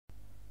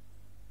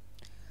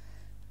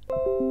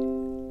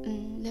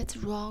Let's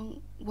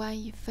run one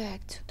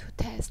effect to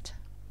test.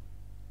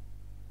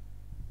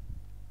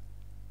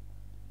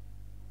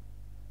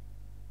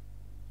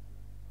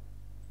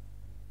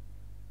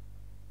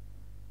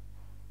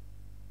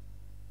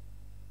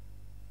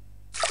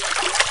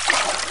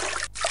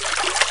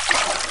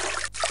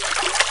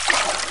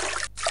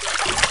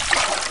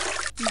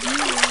 You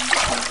want to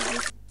change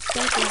this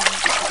background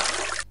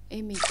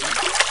image,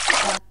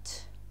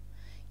 but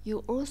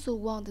you also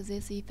want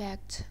this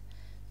effect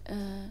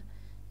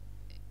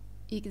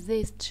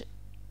exist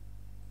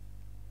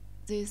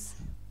this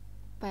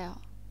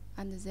file,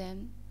 and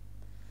then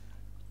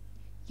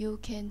you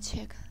can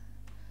check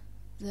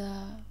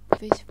the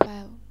fish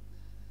file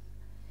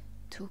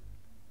to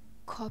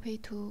copy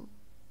to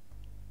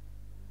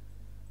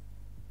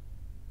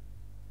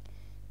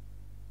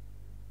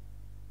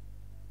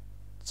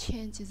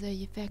change the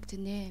effect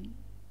name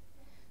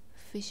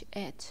fish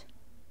at.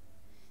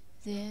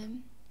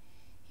 Then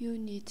you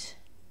need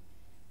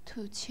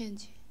to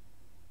change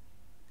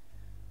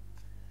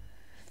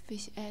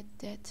fish at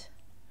that,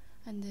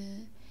 and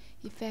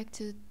the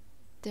effect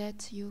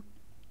that you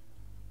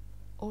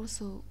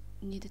also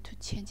need to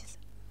change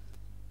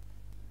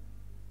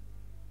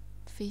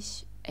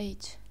fish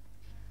 8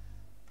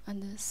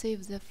 and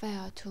save the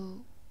file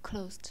to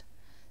closed.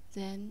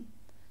 Then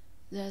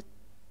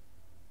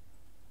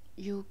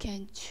you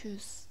can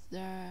choose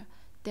the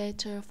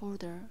data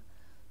folder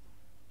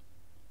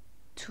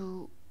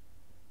to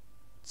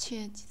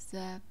change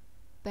the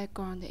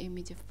background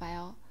image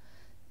file.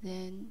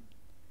 Then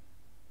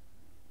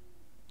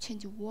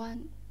change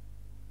one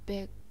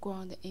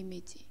background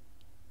image,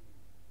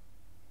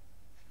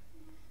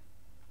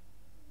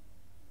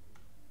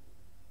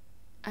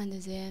 and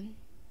then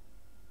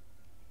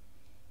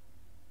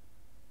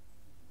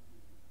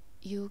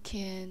you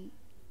can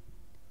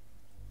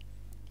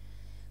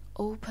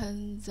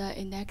open the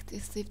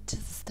inactive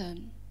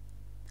system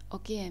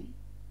again.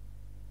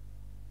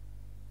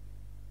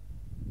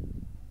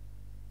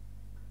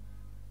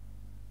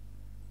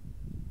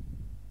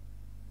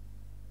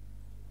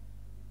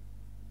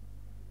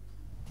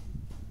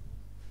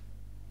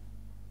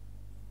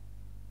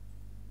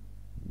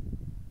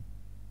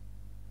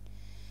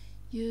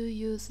 You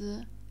use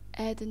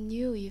add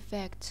new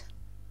effect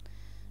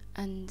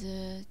and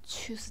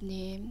choose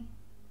name.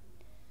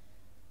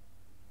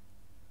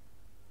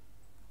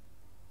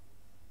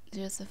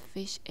 There's a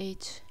fish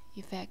 8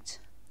 effect.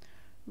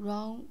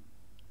 Run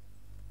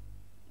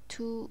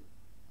 2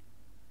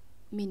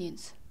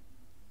 minutes.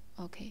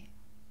 Okay.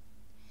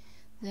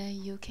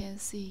 Then you can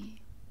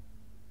see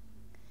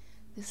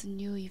this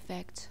new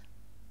effect,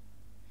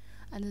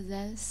 and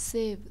then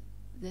save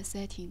the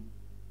setting.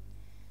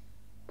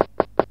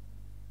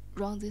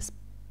 Run this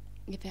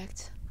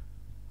effect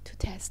to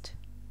test.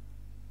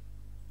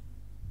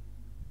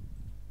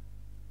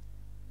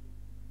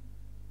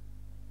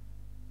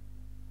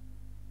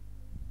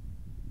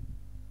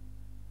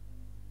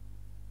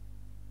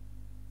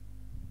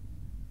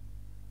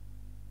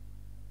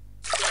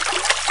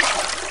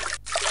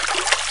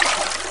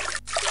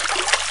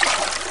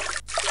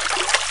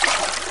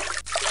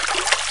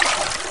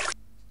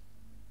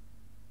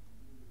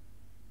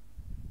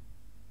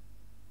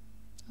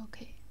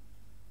 Okay.